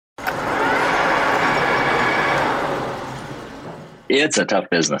It's a tough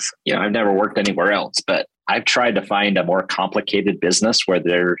business. I've never worked anywhere else, but I've tried to find a more complicated business where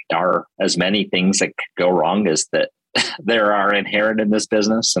there are as many things that could go wrong as that there are inherent in this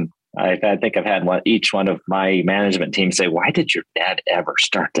business. And I think I've had each one of my management team say, "Why did your dad ever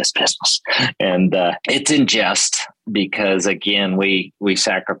start this business?" And it's in jest because, again, we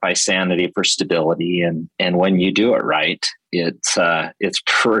sacrifice sanity for stability, and when you do it right, it's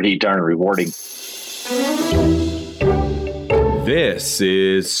pretty darn rewarding. This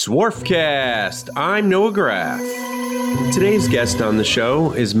is Swarfcast. I'm Noah Graff. Today's guest on the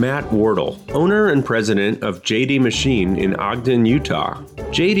show is Matt Wardle, owner and president of JD Machine in Ogden, Utah.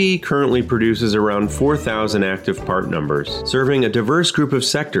 JD currently produces around 4,000 active part numbers, serving a diverse group of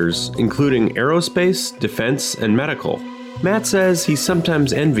sectors, including aerospace, defense, and medical. Matt says he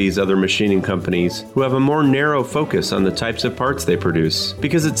sometimes envies other machining companies who have a more narrow focus on the types of parts they produce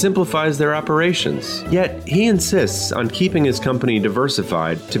because it simplifies their operations. Yet, he insists on keeping his company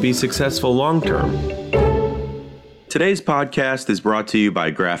diversified to be successful long-term. Today's podcast is brought to you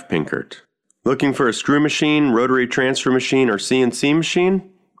by Graf Pinkert. Looking for a screw machine, rotary transfer machine, or CNC machine?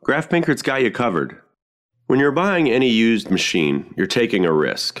 Graf Pinkert's got you covered. When you're buying any used machine, you're taking a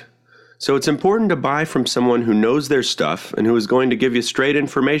risk. So it's important to buy from someone who knows their stuff and who is going to give you straight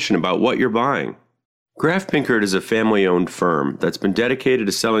information about what you're buying. Graf Pinkert is a family-owned firm that's been dedicated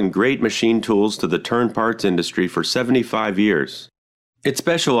to selling great machine tools to the turn parts industry for 75 years. It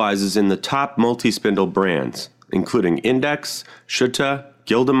specializes in the top multi-spindle brands, including Index, Schutte,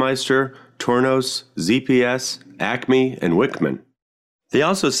 Gildemeister, Tornos, ZPS, Acme, and Wickman. They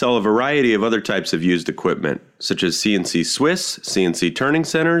also sell a variety of other types of used equipment, such as CNC Swiss, CNC turning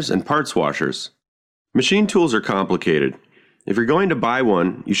centers, and parts washers. Machine tools are complicated. If you're going to buy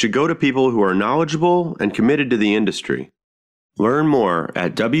one, you should go to people who are knowledgeable and committed to the industry. Learn more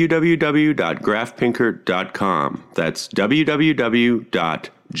at www.grafpinkert.com. That's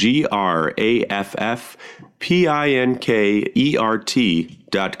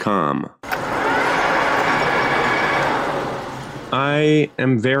www.grafpinkert.com. I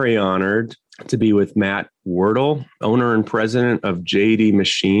am very honored to be with Matt Wardle, owner and president of JD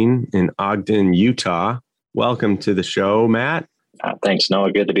Machine in Ogden, Utah. Welcome to the show, Matt. Thanks,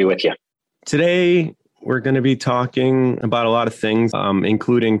 Noah. Good to be with you. Today, we're going to be talking about a lot of things,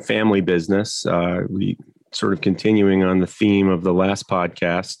 including family business. We sort of continuing on the theme of the last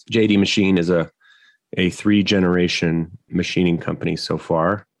podcast. JD Machine is a 3-generation machining company so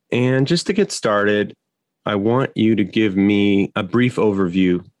far. And just to get started, I want you to give me a brief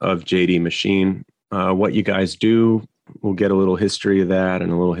overview of JD Machine, what you guys do. We'll get a little history of that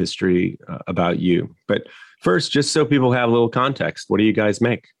and a little history about you. But first, just so people have a little context, what do you guys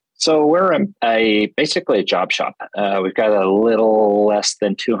make? So we're basically a job shop. We've got a little less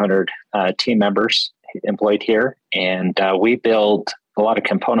than 200 team members employed here, and we build a lot of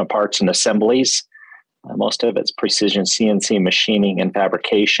component parts and assemblies. Most of it's precision CNC machining and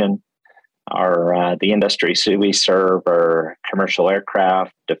fabrication. The industries we serve are commercial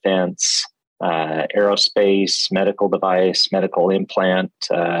aircraft, defense, aerospace, medical device, medical implant,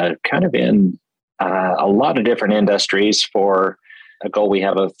 kind of in a lot of different industries for a goal we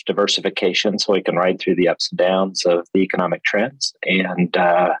have of diversification so we can ride through the ups and downs of the economic trends. And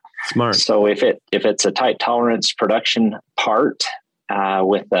smart. So if it's a tight tolerance production part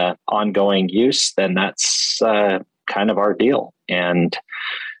with the ongoing use, then that's kind of our deal. And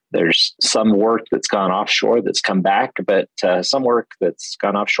there's some work that's gone offshore that's come back, but some work that's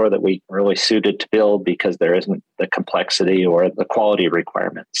gone offshore that we really suited to build because there isn't the complexity or the quality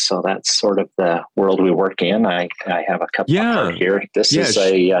requirements. So that's sort of the world we work in. I have a couple of here. This is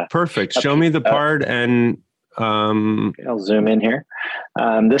perfect. Show me the part and I'll zoom in here.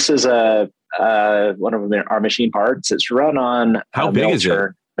 This is one of our machine parts. It's run on how big is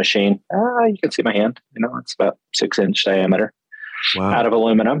it? Machine. You can see my hand. It's about 6-inch diameter. Wow. Out of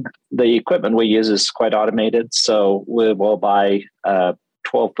aluminum. The equipment we use is quite automated. So we'll buy a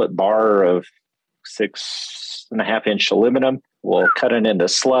 12-foot bar of 6.5-inch aluminum. We'll cut it into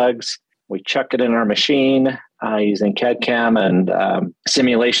slugs. We chuck it in our machine using CAD/CAM and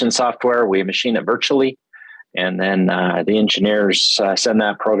simulation software. We machine it virtually. And then the engineers send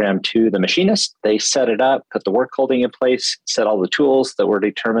that program to the machinist. They set it up, put the work holding in place, set all the tools that were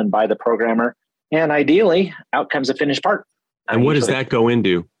determined by the programmer. And ideally, out comes a finished part. And what does that go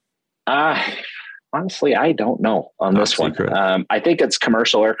into? Honestly, I don't know on this one. I think it's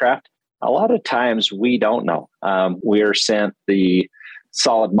commercial aircraft. A lot of times we don't know. We're sent the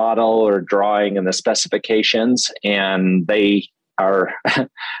solid model or drawing and the specifications, and they are,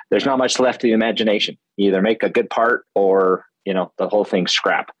 there's not much left to the imagination. You either make a good part or, the whole thing's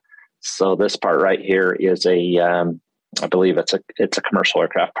scrap. So this part right here is a I believe it's a commercial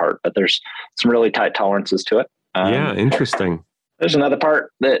aircraft part, but there's some really tight tolerances to it. Yeah, interesting. There's another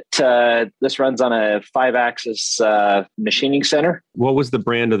part that this runs on a 5-axis machining center. What was the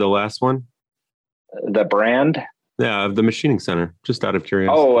brand of the last one? The brand? Yeah, of the machining center, just out of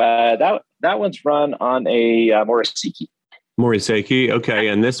curiosity. Oh, that one's run on a Moriseki. Moriseki, okay.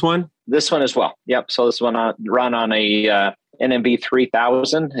 And this one? This one as well. Yep. So this one run on a NMB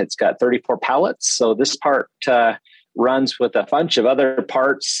 3000. It's got 34 pallets. So this part runs with a bunch of other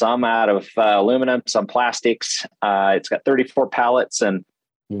parts, some out of aluminum, some plastics. It's got 34 pallets, and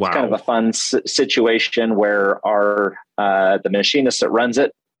wow. It's kind of a fun situation where the machinist that runs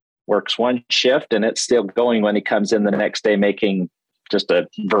it works one shift, and it's still going when he comes in the next day making just a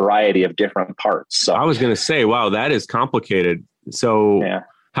variety of different parts. So I was going to say, wow, that is complicated. So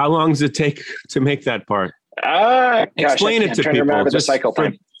how long does it take to make that part? Explain it to people, just the cycle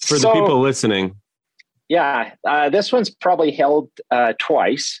time. For the people listening. Yeah, this one's probably held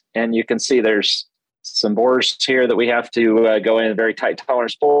twice, and you can see there's some bores here that we have to go in, very tight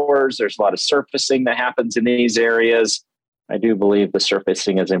tolerance bores. There's a lot of surfacing that happens in these areas. I do believe the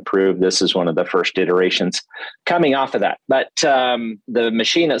surfacing has improved. This is one of the first iterations coming off of that. But the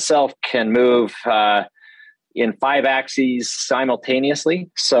machine itself can move in 5 axes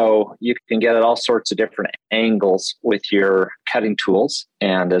simultaneously. So you can get at all sorts of different angles with your cutting tools.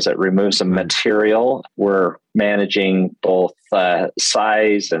 And as it removes some material, we're managing both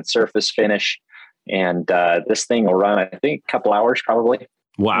size and surface finish. And this thing will run, I think, a couple hours probably.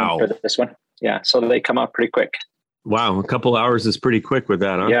 Wow. For this one. Yeah. So they come out pretty quick. Wow. A couple hours is pretty quick with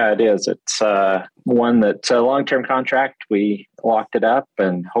that, huh? Yeah, it is. It's one that's a long-term contract. We locked it up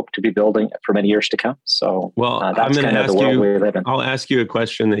and hope to be building it for many years to come. So that's I'm going to ask you, I'll ask you a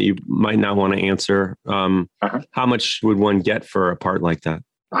question that you might not want to answer. How much would one get for a part like that?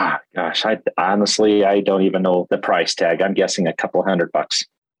 Gosh, I don't even know the price tag. I'm guessing a couple $100.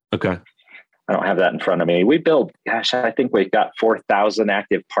 Okay. I don't have that in front of me. We build, I think we've got 4,000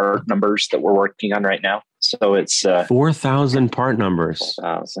 active part numbers that we're working on right now. So it's 4,000 part numbers.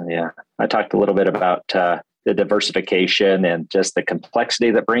 4,000, yeah. I talked a little bit about the diversification and just the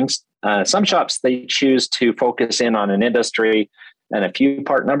complexity that brings. Some shops, they choose to focus in on an industry and a few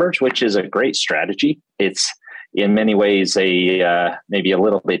part numbers, which is a great strategy. It's in many ways a maybe a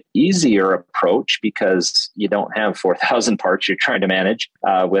little bit easier approach because you don't have 4,000 parts you're trying to manage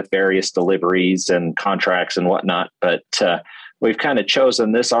with various deliveries and contracts and whatnot. But we've kind of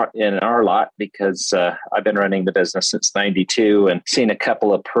chosen this in our lot because I've been running the business since 92 and seen a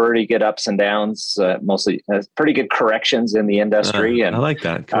couple of pretty good ups and downs, mostly pretty good corrections in the industry. And I like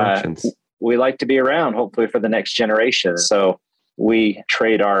that, corrections. We like to be around, hopefully, for the next generation. So we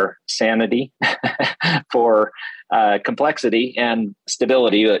trade our sanity for complexity and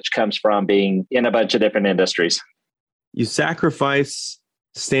stability, which comes from being in a bunch of different industries. You sacrifice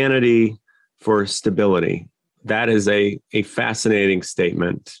sanity for stability. That is a fascinating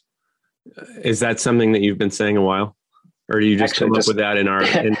statement. Is that something that you've been saying a while? Or do you just come up with that in our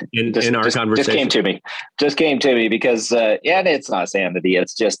in our conversation? Just came to me because it's not sanity.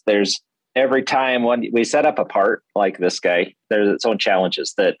 It's just every time when we set up a part like this guy, there's its own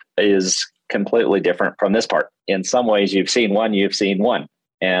challenges that is completely different from this part. In some ways, you've seen one.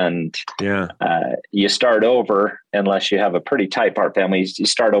 And you start over, unless you have a pretty tight part family, you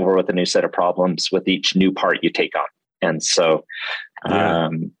start over with a new set of problems with each new part you take on. And so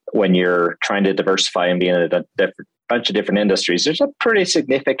when you're trying to diversify and be in a bunch of different industries, there's a pretty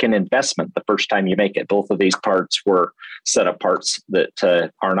significant investment the first time you make it. Both of these parts were set up parts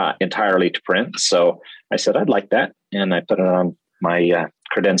that are not entirely to print. So I said, I'd like that. And I put it on my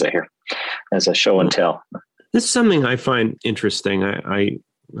credenza here as a show and tell. This is something I find interesting.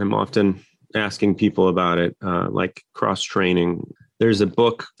 I'm often asking people about it, like cross-training. There's a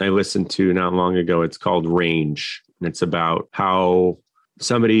book I listened to not long ago. It's called Range. And it's about how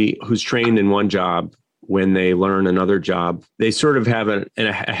somebody who's trained in one job, when they learn another job, they sort of have a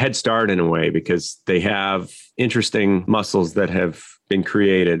head start in a way because they have interesting muscles that have been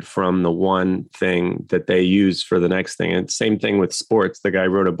created from the one thing that they use for the next thing. And same thing with sports. The guy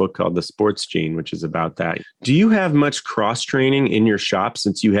wrote a book called The Sports Gene, which is about that. Do you have much cross-training in your shop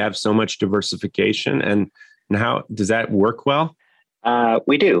since you have so much diversification? And how does that work well?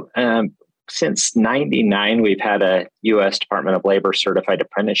 We do. Since 99, we've had a U.S. Department of Labor certified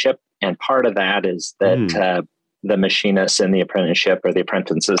apprenticeship. And part of that is that the machinists in the apprenticeship or the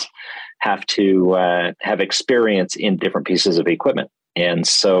apprentices have to have experience in different pieces of equipment. And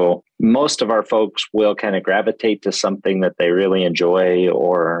so most of our folks will kind of gravitate to something that they really enjoy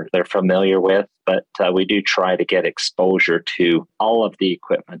or they're familiar with, but we do try to get exposure to all of the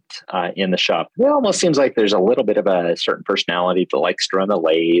equipment in the shop. It almost seems like there's a little bit of a certain personality that likes to run a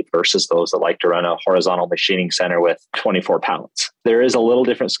lathe versus those that like to run a horizontal machining center with 24 pallets. There is a little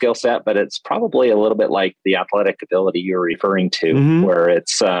different skill set, but it's probably a little bit like the athletic ability you're referring to, where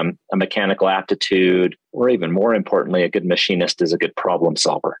it's a mechanical aptitude, or even more importantly, a good machinist is a good problem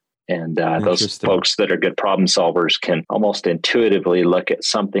solver. And those folks that are good problem solvers can almost intuitively look at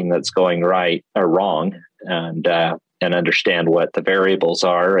something that's going right or wrong and understand what the variables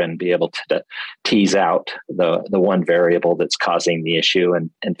are and be able to tease out the one variable that's causing the issue and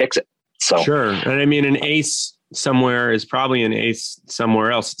fix it. So sure. And I mean, an ace somewhere is probably an ace somewhere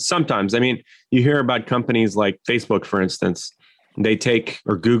else. Sometimes, I mean, you hear about companies like Facebook, for instance,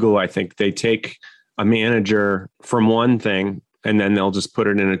 or Google, I think they take a manager from one thing and then they'll just put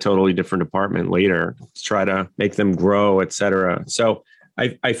it in a totally different department later to try to make them grow, et cetera. So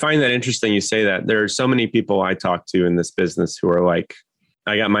I find that interesting you say that. There are so many people I talk to in this business who are like,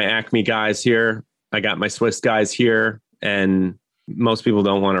 I got my Acme guys here, I got my Swiss guys here, and most people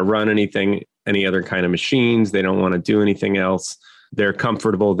don't want to run any other kind of machines. They don't want to do anything else. They're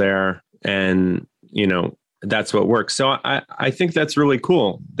comfortable there. And, that's what works. So I think that's really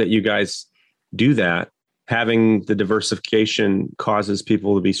cool that you guys do that. Having the diversification causes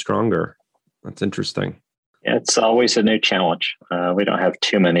people to be stronger. That's interesting. Yeah, it's always a new challenge. We don't have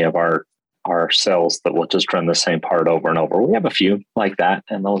too many of our cells that will just run the same part over and over. We have a few like that,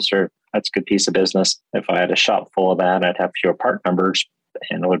 and that's a good piece of business. If I had a shop full of that, I'd have fewer part numbers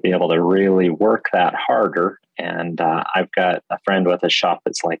and would be able to really work that harder. And I've got a friend with a shop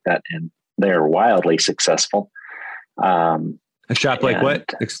that's like that, and they're wildly successful. A shop like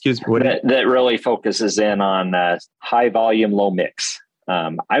what? Excuse me. What that really focuses in on high volume, low mix.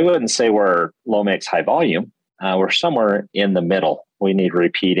 I wouldn't say we're low mix, high volume. We're somewhere in the middle. We need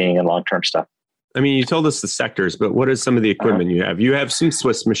repeating and long-term stuff. I mean, you told us the sectors, but what is some of the equipment you have? You have some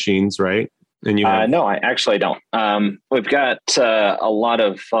Swiss machines, right? And you have... No, I actually don't. We've got a lot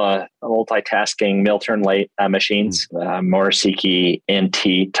of multitasking mill turn lathe machines, Morisiki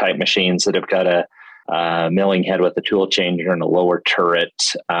NT type machines that have got a milling head with a tool changer and a lower turret,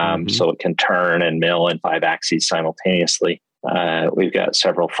 so it can turn and mill in 5 axes simultaneously. We've got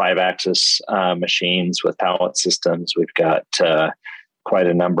several 5-axis machines with pallet systems. We've got quite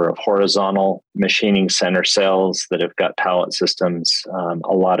a number of horizontal machining center cells that have got pallet systems,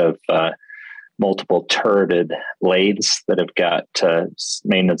 a lot of multiple turreted lathes that have got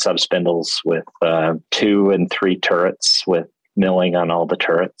main and sub spindles with 2 and 3 turrets with milling on all the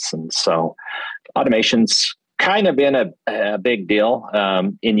turrets. And so automation's kind of been a big deal.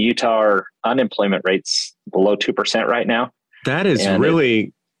 In Utah, our unemployment rate's below 2% right now. That is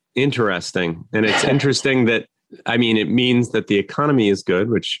really interesting. And it's interesting that, I mean, it means that the economy is good,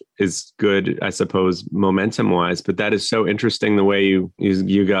 which is good, I suppose, momentum wise, but that is so interesting the way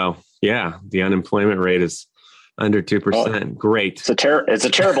you go, yeah, the unemployment rate is under 2%. Well, great. It's a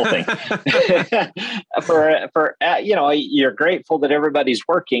terrible thing. You're grateful that everybody's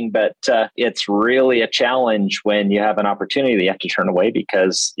working, but it's really a challenge when you have an opportunity that you have to turn away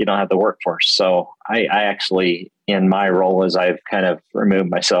because you don't have the workforce. So I actually, in my role, as I've kind of removed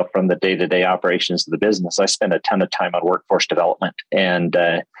myself from the day-to-day operations of the business, I spend a ton of time on workforce development and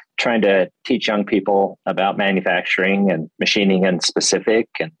trying to teach young people about manufacturing and machining in specific,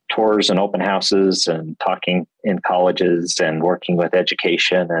 and tours and open houses and talking in colleges and working with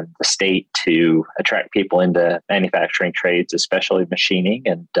education and the state to attract people into manufacturing trades, especially machining.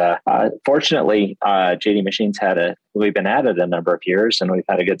 And fortunately, JD Machines we've been at it a number of years and we've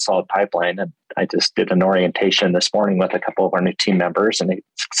had a good solid pipeline. And I just did an orientation this morning with a couple of our new team members, and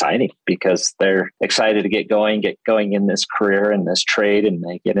it's exciting because they're excited to get going in this career and this trade, and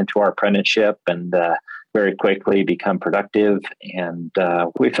they get into our apprenticeship and very quickly become productive. And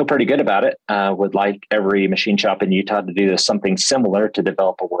we feel pretty good about it. Would like every machine shop in Utah to do something similar to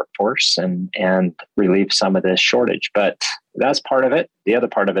develop a workforce and relieve some of this shortage. But that's part of it. The other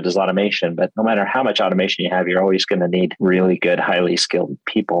part of it is automation. But no matter how much automation you have, you're always going to need really good, highly skilled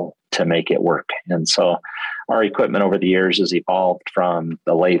people to make it work. And so our equipment over the years has evolved from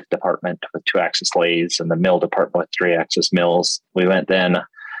the lathe department with 2-axis lathes and the mill department with 3-axis mills. We went then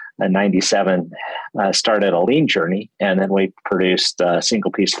in 97, started a lean journey, and then we produced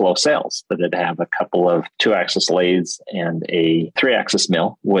single piece flow cells that would have a couple of 2-axis lathes and a 3-axis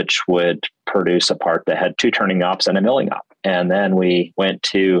mill, which would produce a part that had 2 turning knobs and a milling knob. And then we went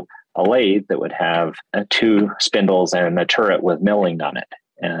to a lathe that would have 2 spindles and a turret with milling on it.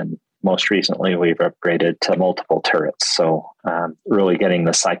 And most recently, we've upgraded to multiple turrets. So really getting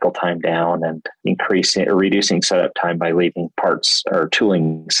the cycle time down and reducing setup time by leaving parts or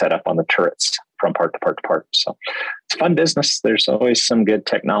tooling set up on the turrets from part to part to part. So it's fun business. There's always some good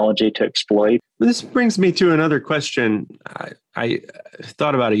technology to exploit. This brings me to another question. I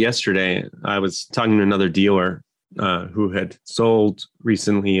thought about it yesterday. I was talking to another dealer who had sold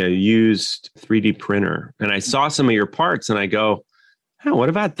recently a used 3D printer. And I saw some of your parts and I go, oh, what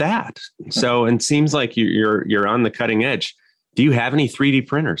about that? So, and it seems like you're on the cutting edge. Do you have any 3D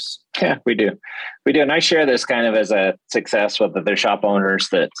printers? Yeah, we do. We do. And I share this kind of as a success with other shop owners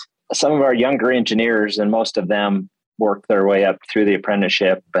that some of our younger engineers, and most of them worked their way up through the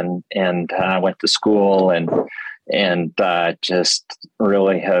apprenticeship and went to school and just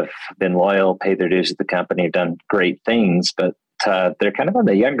really have been loyal, paid their dues at the company, done great things, but they're kind of on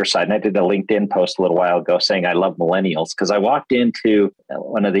the younger side. And I did a LinkedIn post a little while ago saying I love millennials, because I walked into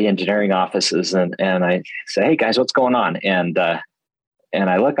one of the engineering offices and I say, hey guys, what's going on? And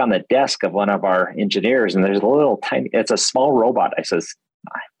I look on the desk of one of our engineers and there's a little tiny, it's a small robot. I says,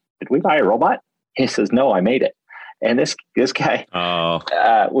 did we buy a robot? He says, no, I made it. And this guy,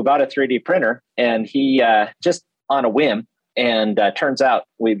 we bought a 3D printer and he just on a whim, and turns out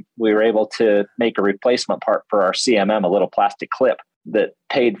we were able to make a replacement part for our CMM, a little plastic clip that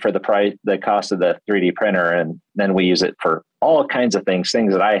paid for the cost of the 3D printer. And then we use it for all kinds of things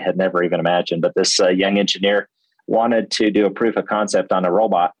that I had never even imagined. But this young engineer wanted to do a proof of concept on a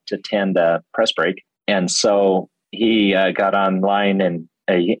robot to tend a press brake. And so he got online and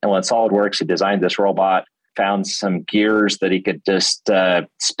in SolidWorks, he designed this robot, found some gears that he could just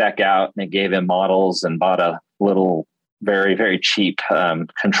spec out, and it gave him models, and bought a little very, very cheap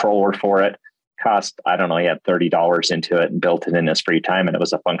controller for it. Cost, I don't know, he had $30 into it and built it in his free time, and it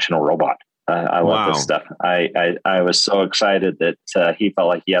was a functional robot. I love this stuff. I was so excited that he felt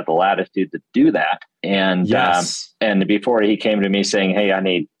like he had the latitude to do that. And yes. And before he came to me saying, hey, I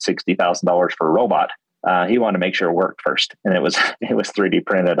need $60,000 for a robot, he wanted to make sure it worked first, and it was 3D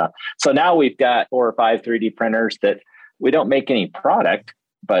printed on. So now we've got 4 or 5 3D printers that we don't make any product,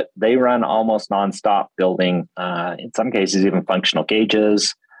 but they run almost nonstop, building in some cases even functional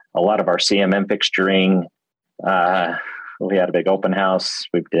gauges. A lot of our CMM fixturing. We had a big open house.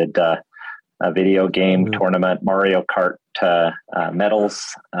 We did a video game tournament, Mario Kart medals,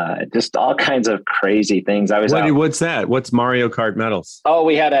 just all kinds of crazy things. What's that? What's Mario Kart medals? Oh,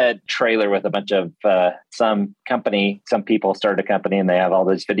 we had a trailer with a bunch of some people started a company and they have all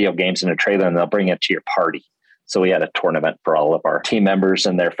these video games in a trailer and they'll bring it to your party. So we had a tournament for all of our team members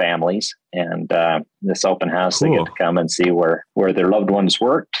and their families. And this open house, They get to come and see where their loved ones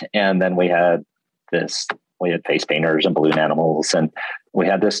worked. And then we had face painters and balloon animals. And we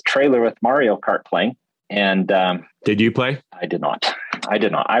had this trailer with Mario Kart playing. And did you play? I did not.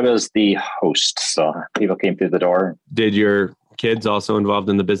 I was the host. So people came through the door. Did your kids also involved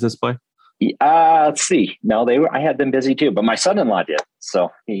in the business play? Let's see. No, I had them busy too, but my son-in-law did.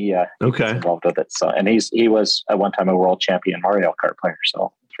 So he was involved with it. So, and he was at one time a world champion Mario Kart player.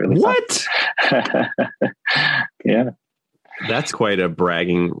 So it's really fun. Yeah. That's quite a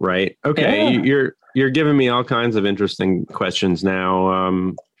bragging, right? Okay. Yeah. You're giving me all kinds of interesting questions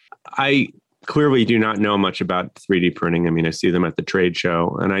now. I clearly do not know much about 3D printing. I mean, I see them at the trade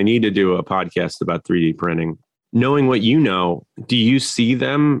show, and I need to do a podcast about 3D printing. Knowing what you know, do you see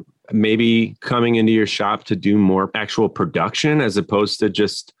them maybe coming into your shop to do more actual production as opposed to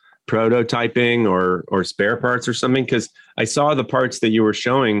just prototyping or spare parts or something? Because I saw the parts that you were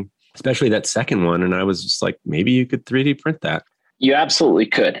showing, especially that second one, and I was just like, maybe you could 3D print that. You absolutely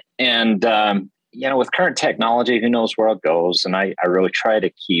could. And, with current technology, who knows where it goes? And I really try to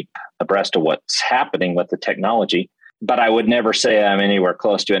keep abreast of what's happening with the technology, but I would never say I'm anywhere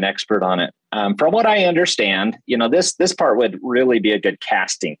close to an expert on it. From what I understand, this part would really be a good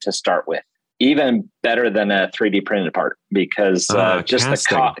casting to start with, even better than a 3D printed part, because just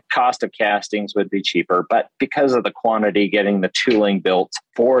the cost of castings would be cheaper. But because of the quantity, getting the tooling built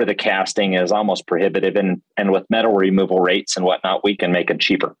for the casting is almost prohibitive. And with metal removal rates and whatnot, we can make it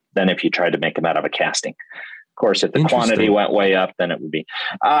cheaper than if you tried to make them out of a casting. Of course, if the quantity went way up, then it would be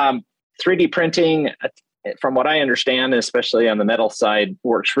 3D printing. From what I understand, especially on the metal side,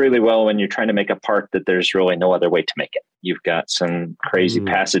 works really well when you're trying to make a part that there's really no other way to make it. You've got some crazy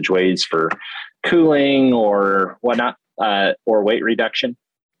passageways for cooling or whatnot, or weight reduction,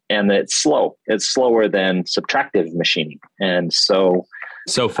 and it's slow. It's slower than subtractive machining. And so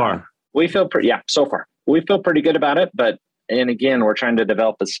far, we feel pretty good about it, but And again, we're trying to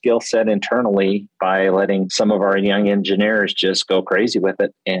develop a skill set internally by letting some of our young engineers just go crazy with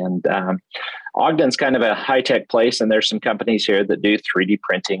it. And Ogden's kind of a high tech place, and there's some companies here that do 3D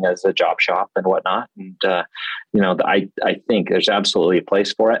printing as a job shop and whatnot. And I think there's absolutely a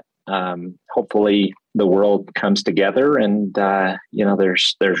place for it. Hopefully, the world comes together, and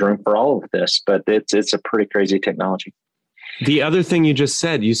there's room for all of this. But it's a pretty crazy technology. The other thing you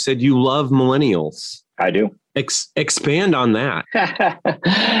said you love millennials. I do. Expand on that.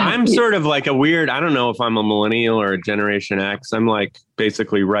 I'm sort of like a weird, I don't know if I'm a millennial or a Generation X. I'm like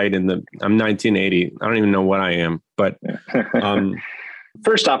basically I'm 1980. I don't even know what I am. But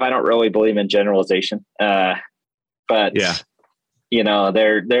first off, I don't really believe in generalization. But yeah.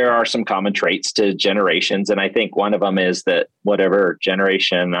 There are some common traits to generations. And I think one of them is that whatever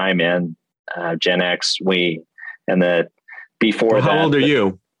generation I'm in, Gen X, before that. How old are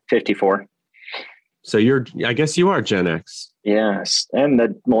you? 54. So I guess you are Gen X. Yes. And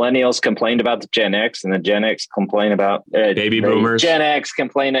the millennials complained about the Gen X, and the Gen X complain about baby boomers. Gen X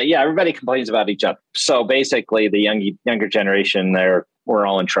complain. Yeah, everybody complains about each other. So basically the younger generation we're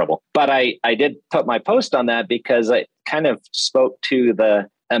all in trouble. But I did put my post on that because I kind of spoke to the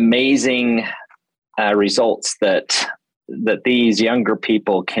amazing results that these younger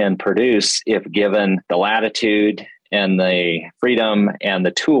people can produce if given the latitude and the freedom and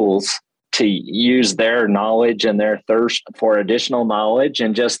the tools to use their knowledge and their thirst for additional knowledge,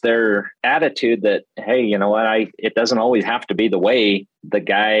 and just their attitude that, hey, you know what, it doesn't always have to be the way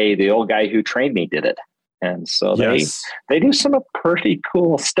the old guy who trained me did it. And so they do some pretty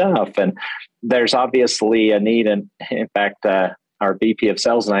cool stuff. And there's obviously a need. And in fact, our VP of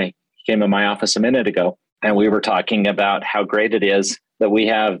sales and I came in my office a minute ago, and we were talking about how great it is that we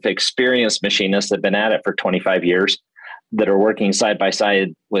have experienced machinists that have been at it for 25 years that are working side by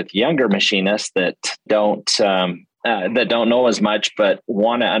side with younger machinists that don't know as much, but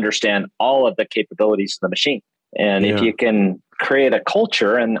want to understand all of the capabilities of the machine. And if you can create a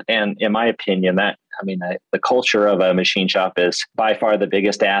culture, and in my opinion, the culture of a machine shop is by far the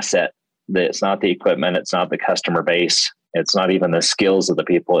biggest asset. It's not the equipment, it's not the customer base, it's not even the skills of the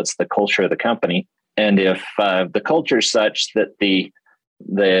people, it's the culture of the company. And if the culture is such that the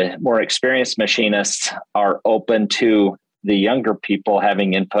more experienced machinists are open to the younger people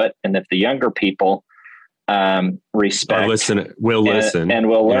having input, and if the younger people respect, will listen, and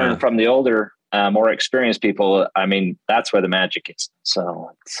will learn from the older, more experienced people, that's where the magic is. So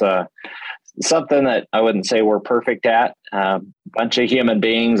it's something that I wouldn't say we're perfect at. Bunch of human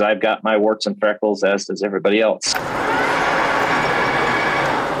beings. I've got my warts and freckles, as does everybody else.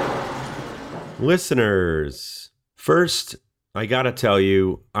 Listeners, first, I gotta tell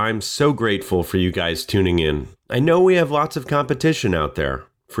you, I'm so grateful for you guys tuning in. I know we have lots of competition out there.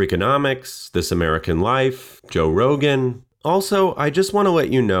 Freakonomics, This American Life, Joe Rogan. Also, I just want to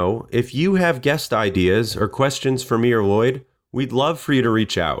let you know, if you have guest ideas or questions for me or Lloyd, we'd love for you to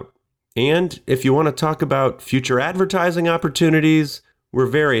reach out. And if you want to talk about future advertising opportunities, we're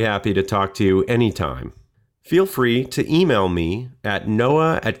very happy to talk to you anytime. Feel free to email me at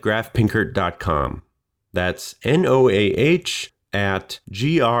noah@graffpinkert.com. That's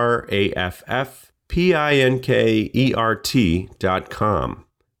NOAH@GRAFFPINKERT.com.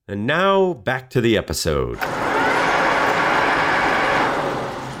 And now back to the episode.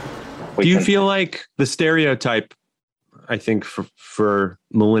 Do you feel like the stereotype, I think, for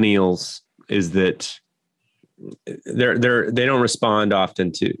millennials is that they don't respond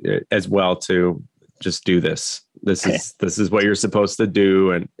often to as well to just do this. This is what you're supposed to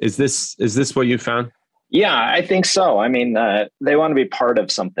do. And is this what you found? Yeah, I think so. They want to be part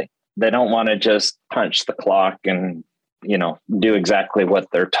of something. They don't want to just punch the clock and, do exactly what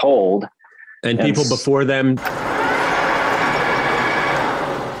they're told. And people before them.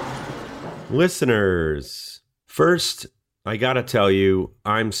 Listeners, first, I gotta tell you,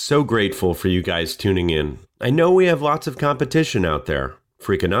 I'm so grateful for you guys tuning in. I know we have lots of competition out there.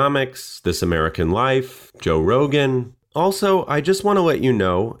 Freakonomics, This American Life, Joe Rogan. Also, I just want to let you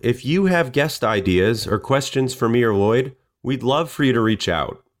know, if you have guest ideas or questions for me or Lloyd, we'd love for you to reach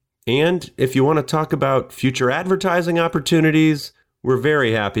out. And if you want to talk about future advertising opportunities, we're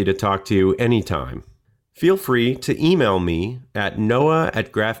very happy to talk to you anytime. Feel free to email me at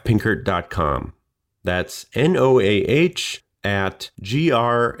noah@graffpinkert.com. That's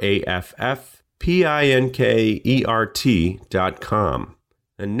NOAH@GRAFFPINKERT.com.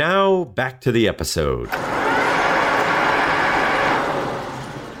 And now back to the episode.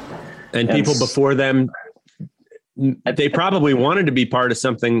 And people before them, they probably wanted to be part of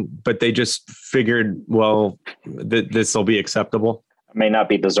something, but they just figured, well, this will be acceptable. May not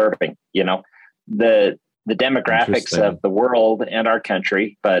be deserving, the demographics of the world and our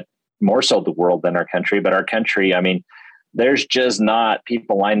country, but more so the world than our country. But our country, I mean, there's just not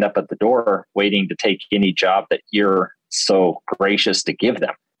people lined up at the door waiting to take any job that you're so gracious to give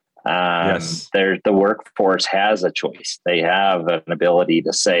them. Yes. The workforce has a choice. They have an ability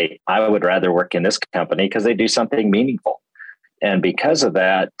to say, I would rather work in this company because they do something meaningful. And because of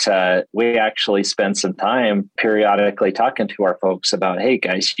that, we actually spend some time periodically talking to our folks about, hey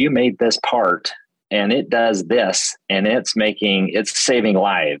guys, you made this part and it does this, and it's saving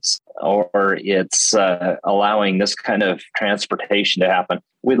lives, or it's allowing this kind of transportation to happen.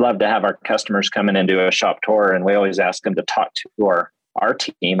 We'd love to have our customers come in and do a shop tour, and we always ask them to talk to our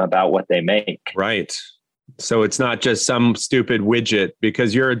team about what they make. Right. So it's not just some stupid widget,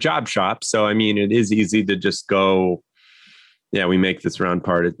 because you're a job shop. So, I mean, it is easy to just go, yeah, we make this round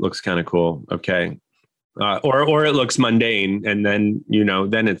part. It looks kind of cool. Okay. Or it looks mundane. And then,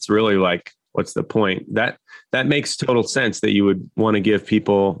 then it's really like, what's the point? That makes total sense that you would want to give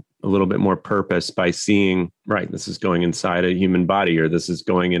people a little bit more purpose by seeing, right, this is going inside a human body, or this is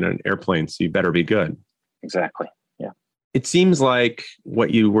going in an airplane. So you better be good. Exactly. Yeah. It seems like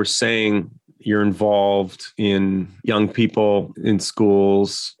what you were saying, you're involved in young people in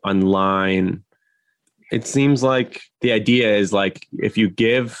schools, online. It seems like the idea is like, if you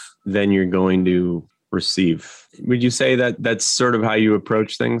give, then you're going to receive. Would you say that that's sort of how you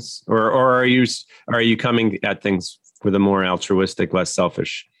approach things? Or are you coming at things with a more altruistic, less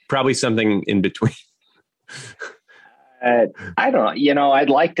selfish, probably something in between? I don't know. I'd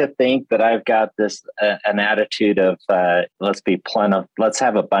like to think that I've got this, an attitude of, let's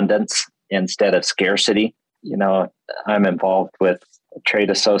have abundance instead of scarcity. I'm involved with trade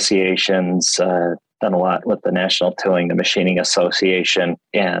associations, done a lot with the National Tooling, the Machining Association,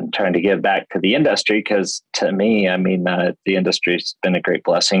 and trying to give back to the industry. Because to me, I mean, the industry's been a great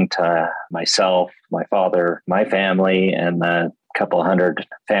blessing to myself, my father, my family, and a couple hundred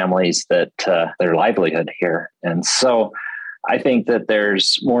families that their livelihood here. And so I think that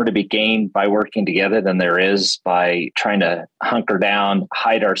there's more to be gained by working together than there is by trying to hunker down,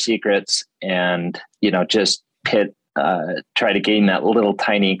 hide our secrets, and, just try to gain that little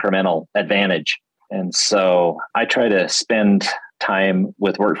tiny incremental advantage. And so I try to spend time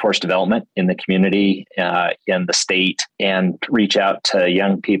with workforce development in the community, in the state, and reach out to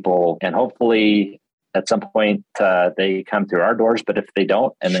young people. And hopefully at some point they come through our doors. But if they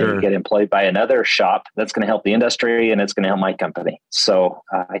don't, and then you get employed by another shop, that's going to help the industry and it's going to help my company. So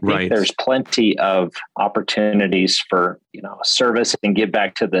I think there's plenty of opportunities for, service and give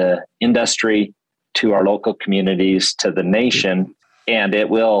back to the industry, to our local communities, to the nation. And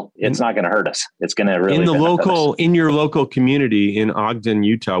it's not going to hurt us. It's going to really in your local community in Ogden,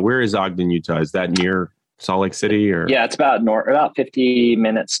 Utah. Where is Ogden, Utah? Is that near Salt Lake City? Or yeah, it's about 50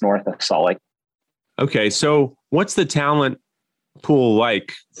 minutes north of Salt Lake. Okay, so what's the talent pool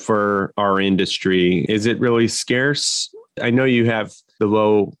like for our industry? Is it really scarce? I know you have the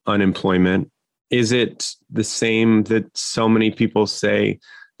low unemployment. Is it the same that so many people say?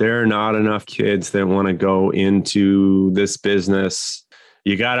 There are not enough kids that want to go into this business.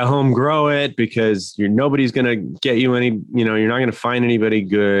 You got to home grow it because nobody's going to get you any, you're not going to find anybody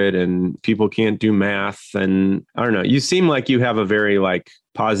good, and people can't do math. And I don't know, you seem like you have a very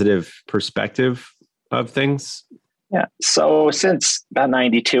positive perspective of things. Yeah. So since about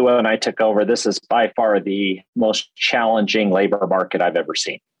 92, when I took over, this is by far the most challenging labor market I've ever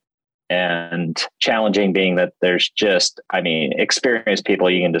seen. And challenging being that there's experienced people,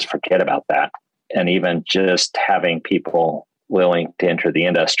 you can just forget about that. And even just having people willing to enter the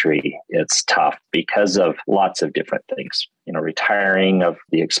industry, it's tough because of lots of different things. Retiring of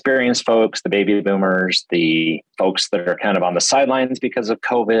the experienced folks, the baby boomers, the folks that are kind of on the sidelines because of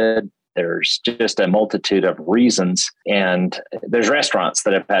COVID. There's just a multitude of reasons. And there's restaurants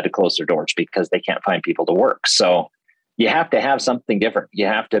that have had to close their doors because they can't find people to work. So you have to have something different. You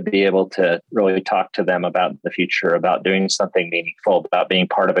have to be able to really talk to them about the future, about doing something meaningful, about being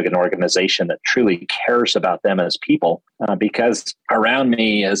part of an organization that truly cares about them as people. Because around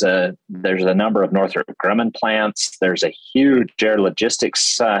me there's a number of Northrop Grumman plants. There's a huge Air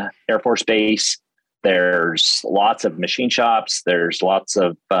Logistics Air Force Base. There's lots of machine shops. There's lots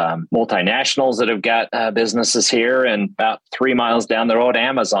of multinationals that have got businesses here. And about 3 miles down the road,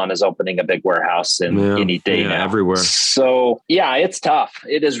 Amazon is opening a big warehouse any day now. Everywhere. So yeah, it's tough.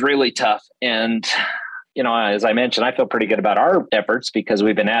 It is really tough. And, as I mentioned, I feel pretty good about our efforts because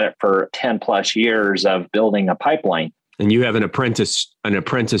we've been at it for 10 plus years of building a pipeline. And you have an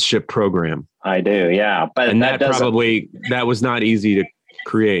apprenticeship program. I do. Yeah. But that was not easy to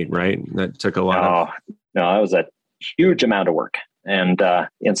create, right? That took a lot No, that was a huge amount of work. And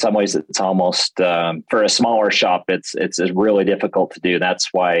in some ways, it's almost for a smaller shop, it's really difficult to do. That's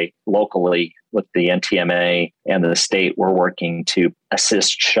why locally with the NTMA and the state, we're working to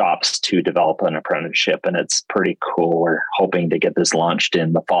assist shops to develop an apprenticeship, and it's pretty cool. We're hoping to get this launched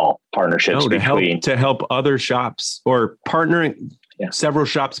in the fall. Partnerships to help other shops or partnering, several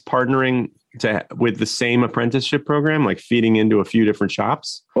shops partnering with the same apprenticeship program, like feeding into a few different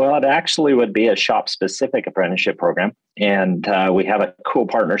shops? Well, it actually would be a shop-specific apprenticeship program. And we have a cool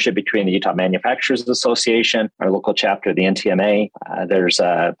partnership between the Utah Manufacturers Association, our local chapter of the NTMA. There's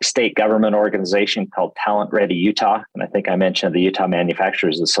a state government organization called Talent Ready Utah. And I think I mentioned the Utah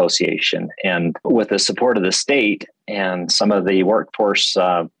Manufacturers Association. And with the support of the state and some of the workforce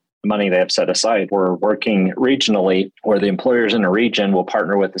money they have set aside, we're working regionally where the employers in a region will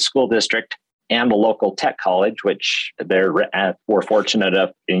partner with the school district and the local tech college, which we're fortunate enough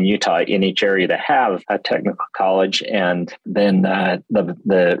in Utah in each area to have a technical college. And then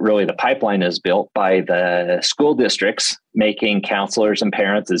the pipeline is built by the school districts, making counselors and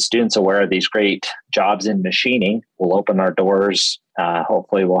parents and students aware of these great jobs in machining. We'll open our doors.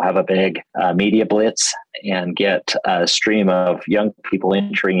 Hopefully we'll have a big media blitz and get a stream of young people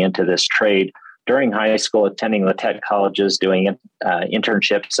entering into this trade during high school, attending the tech colleges, doing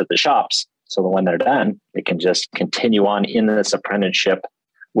internships at the shops. So that when they're done, they can just continue on in this apprenticeship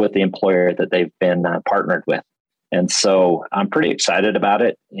with the employer that they've been partnered with. And so I'm pretty excited about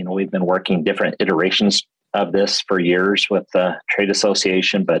it. You know, we've been working different iterations of this for years with the trade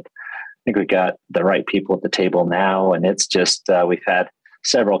association, but I think we got the right people at the table now. And it's just, we've had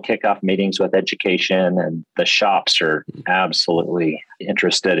several kickoff meetings with education, and the shops are absolutely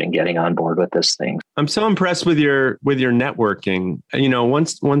interested in getting on board with this thing. I'm so impressed with your networking. You know,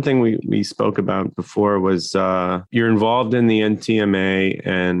 one thing we spoke about before was you're involved in the NTMA,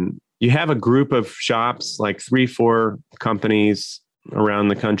 and you have a group of shops, like 3-4 companies around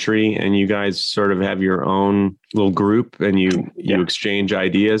the country, and you guys sort of have your own little group, and you exchange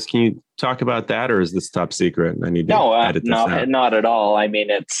ideas. Can you talk about that, or is this top secret? I need to edit this out. Not at all. I mean,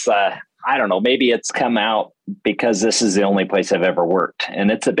 it's I don't know. Maybe it's come out because this is the only place I've ever worked,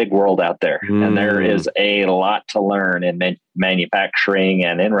 and it's a big world out there, and there is a lot to learn in manufacturing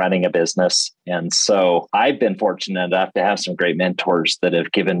and in running a business. And so I've been fortunate enough to have some great mentors that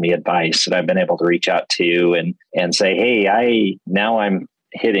have given me advice that I've been able to reach out to and say, hey, I'm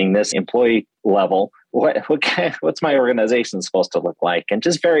hitting this employee level. What's my organization supposed to look like? And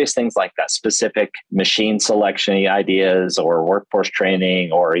just various things like that, specific machine selection ideas or workforce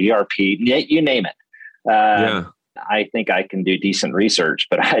training or ERP, you name it. I think I can do decent research,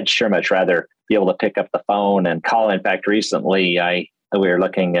 but I'd sure much rather be able to pick up the phone and call. In fact, recently we were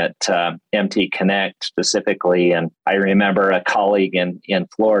looking at MT Connect specifically, and I remember a colleague in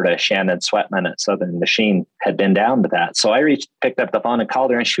Florida, Shannon Sweatman at Southern Machine, had been down to that. So I picked up the phone and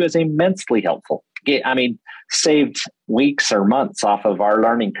called her, and she was immensely helpful. I mean, saved weeks or months off of our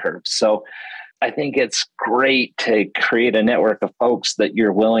learning curve. So I think it's great to create a network of folks that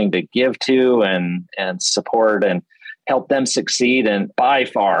you're willing to give to and support and help them succeed. And by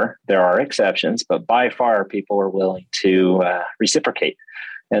far, there are exceptions, but by far people are willing to reciprocate.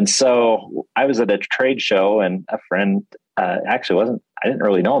 And so I was at a trade show, and a friend I didn't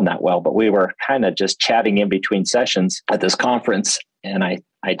really know him that well, but we were kind of just chatting in between sessions at this conference. And I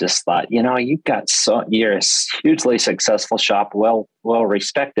just thought, you're a hugely successful shop, well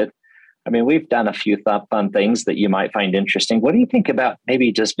respected. I mean, we've done a few fun things that you might find interesting. What do you think about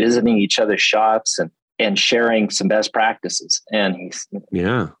maybe just visiting each other's shops and sharing some best practices? And he's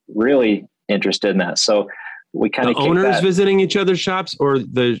really interested in that. So we kind of owners visiting each other's shops, or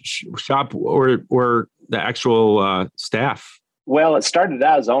the shop, or the actual staff. Well, it started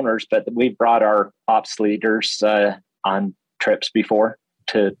out as owners, but we brought our ops leaders on trips before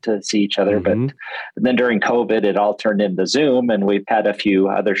to see each other. Mm-hmm. But then during COVID, it all turned into Zoom, and we've had a few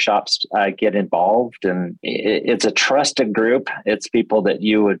other shops get involved. And it's a trusted group. It's people that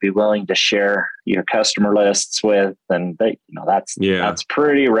you would be willing to share your customer lists with, and that's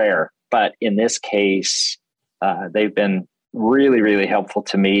pretty rare. But in this case, they've been really, really helpful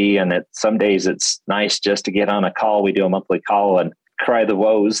to me. And some days it's nice just to get on a call. We do a monthly call and cry the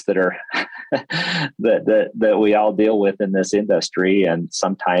woes that are that we all deal with in this industry. And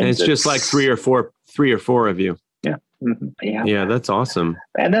sometimes it's just like three or four of you. Yeah. Mm-hmm. Yeah. That's awesome.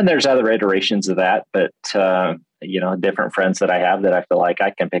 And then there's other iterations of that, but different friends that I have that I feel like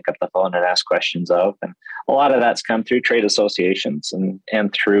I can pick up the phone and ask questions of. And a lot of that's come through trade associations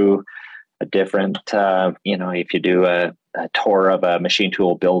and through a different, if you do a tour of a machine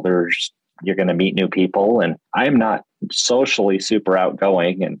tool builder's you're going to meet new people. And I'm not socially super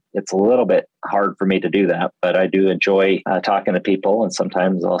outgoing, and it's a little bit hard for me to do that, but I do enjoy talking to people. And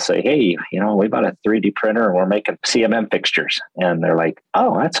sometimes I'll say, hey, we bought a 3D printer and we're making CMM fixtures. And they're like,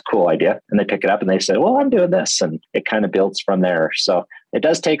 oh, that's a cool idea. And they pick it up and they say, well, I'm doing this. And it kind of builds from there. So it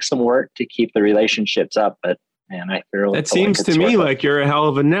does take some work to keep the relationships up, but man, I feel that seems to me like you're a hell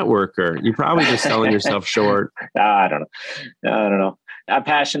of a networker. You're probably just selling yourself short. I don't know. I'm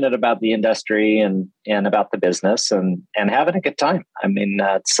passionate about the industry and about the business and having a good time. I mean,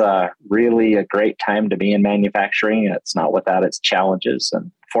 it's really a great time to be in manufacturing. It's not without its challenges,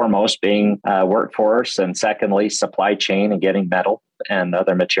 and foremost being workforce, and secondly, supply chain and getting metal and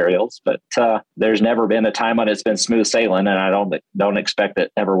other materials. But there's never been a time when it's been smooth sailing, and I don't expect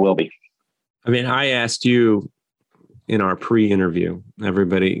it ever will be. I mean, I asked you in our pre-interview,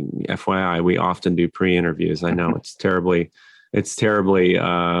 everybody, FYI, we often do pre-interviews. I know it's terribly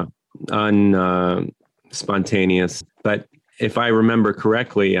unspontaneous. But if I remember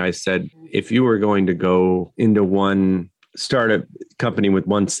correctly, I said, if you were going to go into start a company with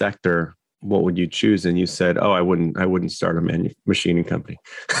one sector, what would you choose? And you said, oh, I wouldn't start a machining company.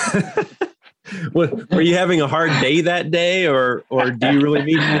 Were you having a hard day that day, or do you really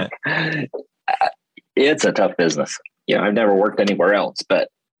mean that? It's a tough business. I've never worked anywhere else, but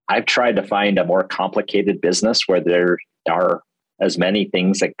I've tried to find a more complicated business where there are as many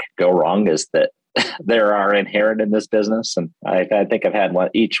things that could go wrong as that there are inherent in this business. And I think I've had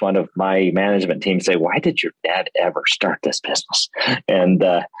each one of my management team say, why did your dad ever start this business? And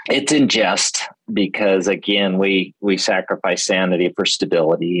it's in jest because, again, we sacrifice sanity for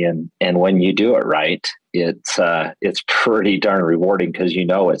stability. And when you do it right, it's pretty darn rewarding because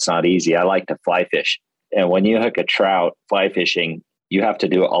it's not easy. I like to fly fish. And when you hook a trout fly fishing, you have to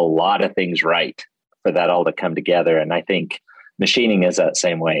do a lot of things right for that all to come together. And I think machining is that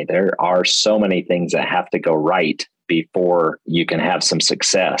same way. There are so many things that have to go right before you can have some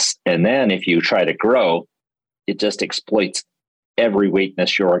success. And then if you try to grow, it just exploits every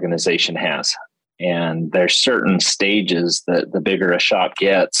weakness your organization has. And there's certain stages that the bigger a shop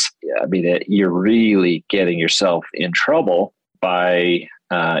gets, you're really getting yourself in trouble by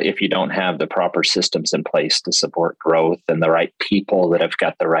if you don't have the proper systems in place to support growth and the right people that have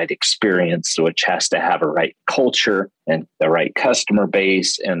got the right experience, which has to have a right culture and the right customer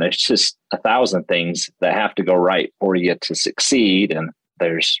base. And there's just 1,000 things that have to go right for you to succeed. And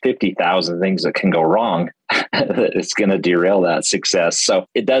there's 50,000 things that can go wrong that it's going to derail that success. So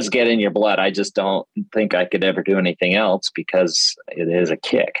it does get in your blood. I just don't think I could ever do anything else because it is a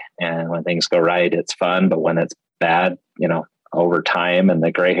kick. And when things go right, it's fun. But when it's bad, over time and the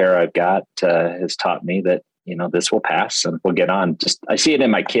gray hair I've got has taught me that, this will pass and we'll get on. I see it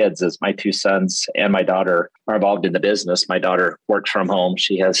in my kids as my 2 sons and my daughter are involved in the business. My daughter works from home.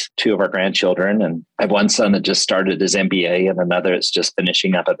 She has 2 of our grandchildren, and I have one son that just started his MBA and another that's just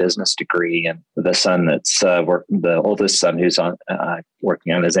finishing up a business degree. And the son that's the oldest son who's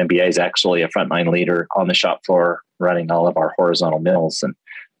working on his MBA is actually a frontline leader on the shop floor running all of our horizontal mills.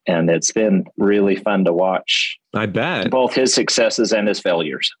 And it's been really fun to watch. I bet. Both his successes and his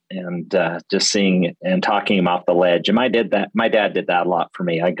failures, and just seeing and talking him off the ledge. And my dad did that a lot for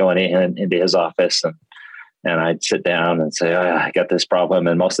me. I'd go into his office and I'd sit down and say, I got this problem.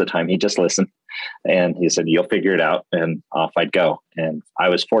 And most of the time he just listened and he said, you'll figure it out. And off I'd go. And I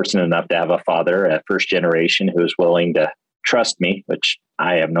was fortunate enough to have a father, a first generation, who was willing to trust me, which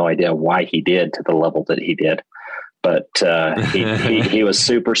I have no idea why he did to the level that he did. But he was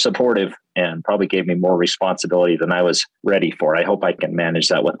super supportive and probably gave me more responsibility than I was ready for. I hope I can manage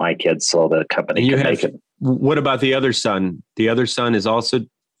that with my kids so the company can make it. What about the other son? The other son is also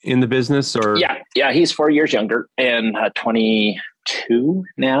in the business, or? Yeah. He's 4 years younger and 22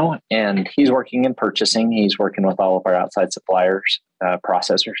 now, and he's working in purchasing. He's working with all of our outside suppliers,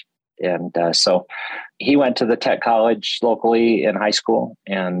 processors. And so he went to the tech college locally in high school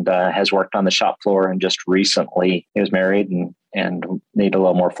and has worked on the shop floor. And just recently he was married and needed a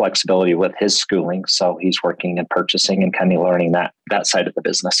little more flexibility with his schooling. So he's working in purchasing and kind of learning that side of the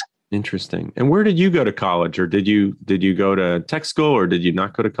business. Interesting. And where did you go to college, or did you go to tech school, or did you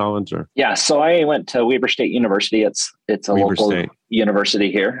not go to college? Or yeah, so I went to Weber State University. It's a local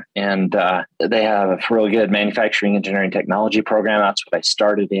university here, and they have a really good manufacturing engineering technology program. That's what I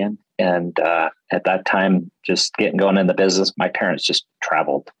started in, and at that time, just getting going in the business, my parents just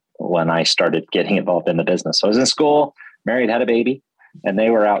traveled when I started getting involved in the business. So I was in school, married, had a baby. And they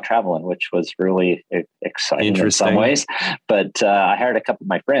were out traveling, which was really exciting in some ways. But I hired a couple of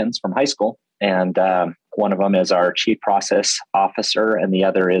my friends from high school, and One of them is our chief process officer, and the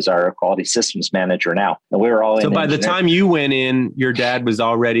other is our quality systems manager now. And we were all So in by the engineering. time you went in, your dad was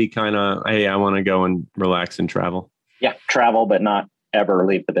already kind of, hey, I want to go and relax and travel. Yeah, travel, but not ever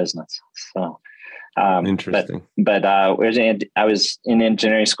leave the business. So interesting. But I was in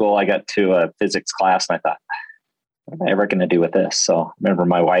engineering school. I got to a physics class, and I thought, what am I ever going to do with this? So I remember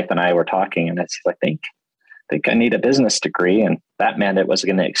my wife and I were talking, and I said, I think I need a business degree. And that meant it was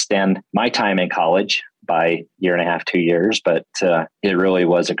going to extend my time in college by a year and a half, 2 years. But it really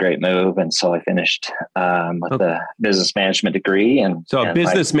was a great move. And so I finished with a business management degree. And so a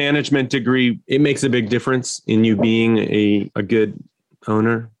business management degree, it makes a big difference in you being a good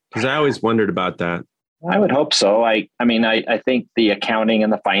owner? Because I always wondered about that. I would hope so. I mean, I think the accounting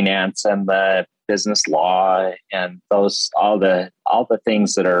and the finance and the business law and all the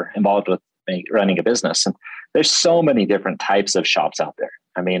things that are involved with running a business. And there's so many different types of shops out there.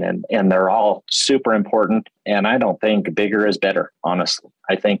 I mean, and they're all super important. And I don't think bigger is better, honestly.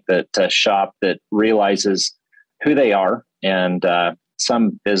 I think that a shop that realizes who they are, and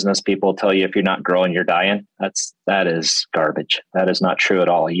some business people tell you if you're not growing, you're dying. That is garbage. That is not true at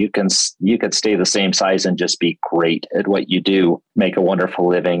all. You could stay the same size and just be great at what you do, make a wonderful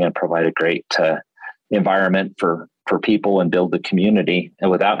living, and provide a great environment for people and build the community, and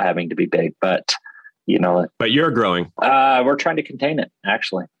without having to be big. But you're growing. We're trying to contain it.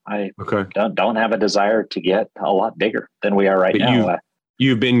 Actually, I don't have a desire to get a lot bigger than we are right now.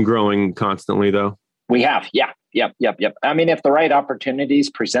 You've been growing constantly, though. We have, yeah. Yep. I mean, if the right opportunities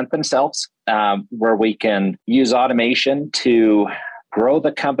present themselves, where we can use automation to grow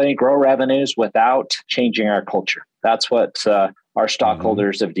the company, grow revenues without changing our culture. That's what our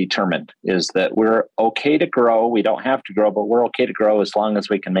stockholders have determined, is that we're okay to grow. We don't have to grow, but we're okay to grow as long as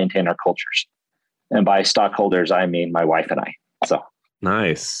we can maintain our cultures. And by stockholders, I mean my wife and I. So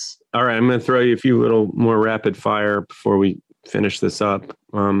nice. All right, I'm going to throw you a few little more rapid fire before we finish this up.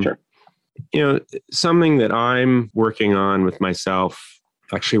 Sure. Something that I'm working on with myself,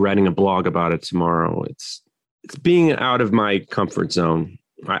 actually writing a blog about it tomorrow. It's being out of my comfort zone.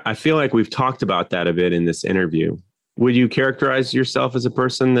 I feel like we've talked about that a bit in this interview. Would you characterize yourself as a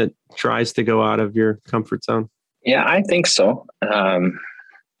person that tries to go out of your comfort zone? Yeah, I think so.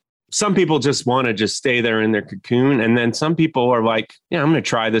 Some people just want to just stay there in their cocoon. And then some people are like, yeah, I'm going to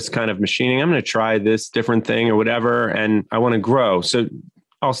try this kind of machining. I'm going to try this different thing or whatever. And I want to grow. So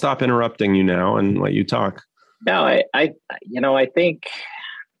I'll stop interrupting you now and let you talk. No, I think,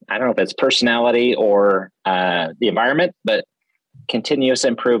 I don't know if it's personality or the environment, but continuous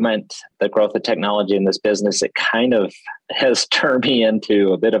improvement, the growth of technology in this business, it kind of has turned me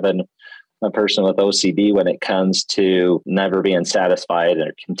into a bit of a person with OCD when it comes to never being satisfied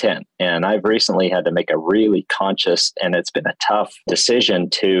or content. And I've recently had to make a really conscious, and it's been a tough decision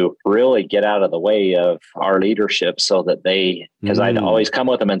to really get out of the way of our leadership so that because I'd always come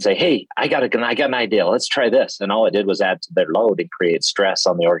with them and say, hey, I got an idea. Let's try this. And all it did was add to their load and create stress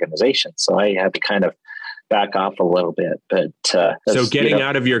on the organization. So I had to kind of back off a little bit. But so getting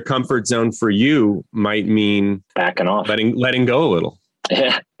out of your comfort zone for you might mean backing off, letting go a little.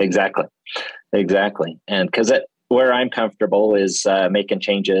 Yeah, exactly. And because where I'm comfortable is making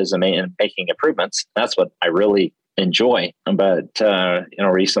changes and making improvements. That's what I really enjoy. But,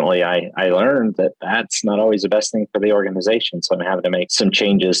 recently I learned that that's not always the best thing for the organization. So I'm having to make some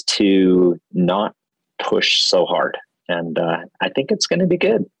changes to not push so hard. And I think it's going to be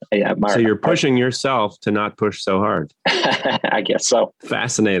good. Yeah, so you're pushing yourself to not push so hard. I guess so.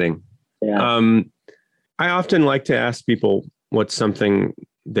 Fascinating. Yeah. I often like to ask people what's something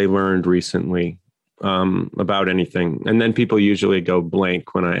they learned recently about anything. And then people usually go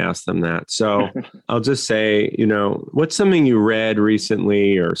blank when I ask them that. So I'll just say, what's something you read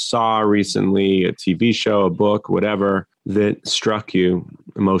recently or saw recently, a TV show, a book, whatever, that struck you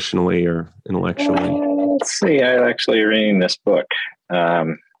emotionally or intellectually? Let's see. I'm actually reading this book.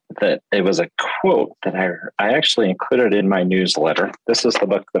 That it was a quote that I actually included in my newsletter. This is the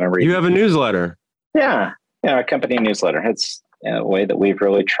book that I'm reading. You have a newsletter? Yeah, a company newsletter. It's a way that we've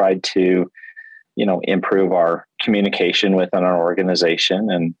really tried to, improve our communication within our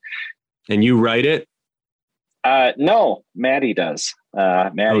organization. And you write it? No, Maddie does.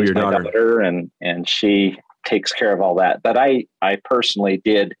 Maddie's your my daughter, and she takes care of all that. But I personally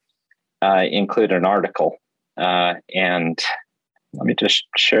did include an article, and let me just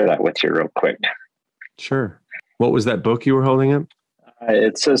share that with you real quick. Sure. What was that book you were holding up?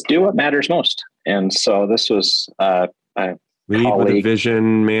 It says, "Do what matters most." And so this was lead with a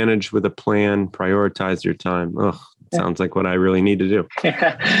vision, manage with a plan, prioritize your time. Sounds like what I really need to do.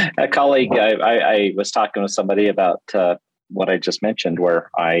 A colleague, I was talking with somebody about what I just mentioned, where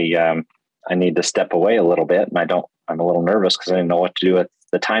I I need to step away a little bit. And I'm a little nervous because I didn't know what to do with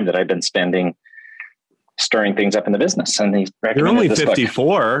the time that I've been spending stirring things up in the business. And you're only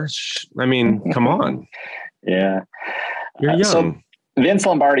 54. I mean, come on. Yeah. You're young. So Vince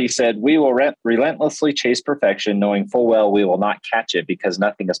Lombardi said, "We will relentlessly chase perfection, knowing full well we will not catch it because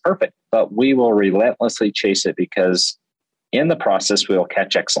nothing is perfect, but we will relentlessly chase it because in the process, we will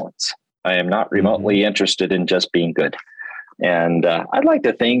catch excellence. I am not remotely interested in just being good." And I'd like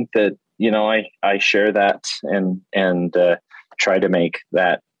to think that, I share that and try to make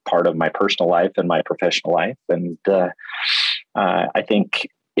that part of my personal life and my professional life. And I think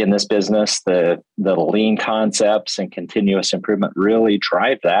in this business, the lean concepts and continuous improvement really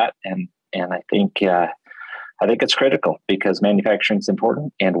drive that. And I think it's critical because manufacturing is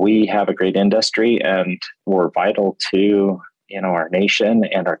important, and we have a great industry, and we're vital to our nation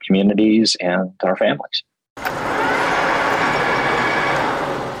and our communities and our families.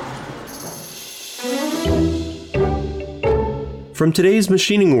 From today's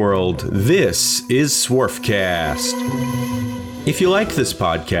machining world, this is Swarfcast. If you like this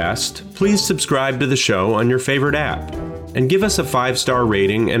podcast, please subscribe to the show on your favorite app and give us a 5-star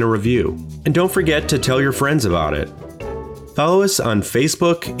rating and a review. And don't forget to tell your friends about it. Follow us on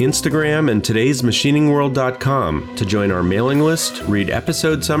Facebook, Instagram, and todaysmachiningworld.com to join our mailing list, read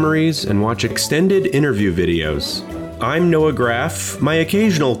episode summaries, and watch extended interview videos. I'm Noah Graff. My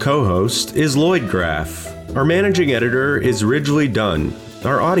occasional co-host is Lloyd Graff. Our managing editor is Ridgely Dunn.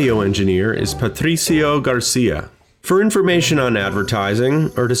 Our audio engineer is Patricio Garcia. For information on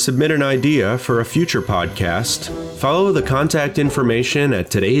advertising or to submit an idea for a future podcast, follow the contact information at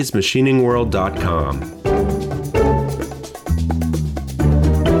todaysmachiningworld.com.